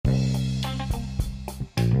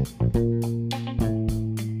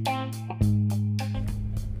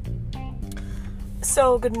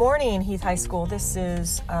So good morning, Heath High School. This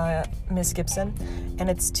is Miss Gibson, and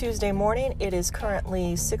it's Tuesday morning. It is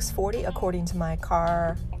currently 6:40 according to my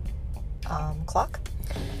car clock.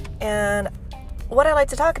 And what I like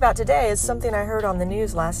to talk about today is something I heard on the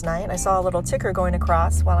news last night. I saw a little ticker going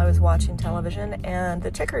across while I was watching television, and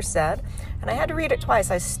the ticker said, and I had to read it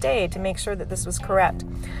twice, I stayed to make sure that this was correct,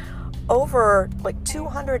 over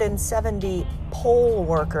 270 poll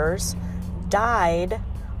workers died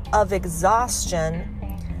of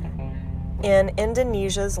exhaustion in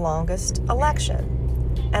Indonesia's longest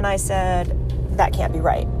election. And I said, that can't be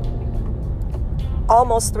right.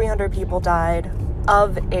 Almost 300 people died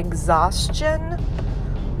of exhaustion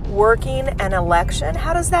working an election.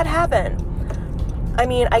 How does that happen? I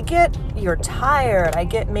mean, I get you're tired. I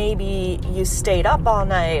get maybe you stayed up all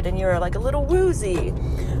night and you're like a little woozy.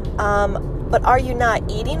 But are you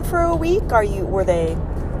not eating for a week? Were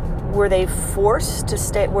they forced to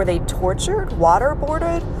stay? Were they tortured,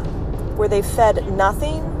 waterboarded? Were they fed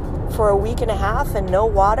nothing for a week and a half and no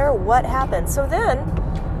water? What happened? So then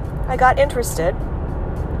I got interested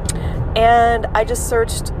and I just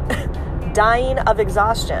searched dying of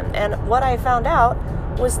exhaustion. And what I found out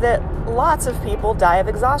was that lots of people die of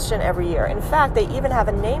exhaustion every year. In fact, they even have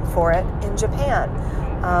a name for it in Japan.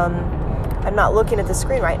 I'm not looking at the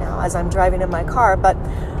screen right now as I'm driving in my car, but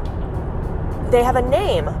they have a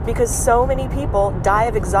name because so many people die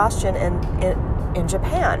of exhaustion in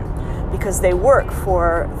Japan because they work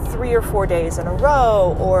for 3 or 4 days in a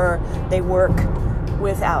row, or they work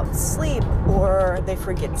without sleep, or they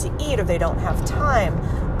forget to eat, or they don't have time,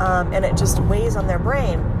 and it just weighs on their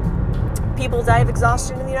brain. People die of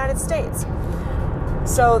exhaustion in the United States.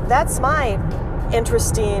 So that's my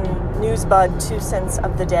interesting news bud 2 cents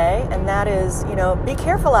of the day, and that is, be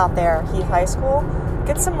careful out there, Heath High School.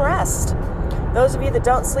 Get some rest. Those of you that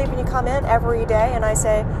don't sleep and you come in every day and I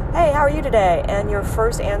say, hey, how are you today? And your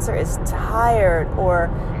first answer is tired or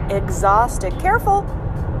exhausted. Careful.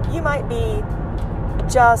 You might be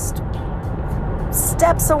just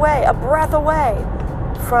steps away, a breath away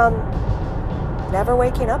from never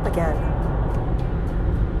waking up again.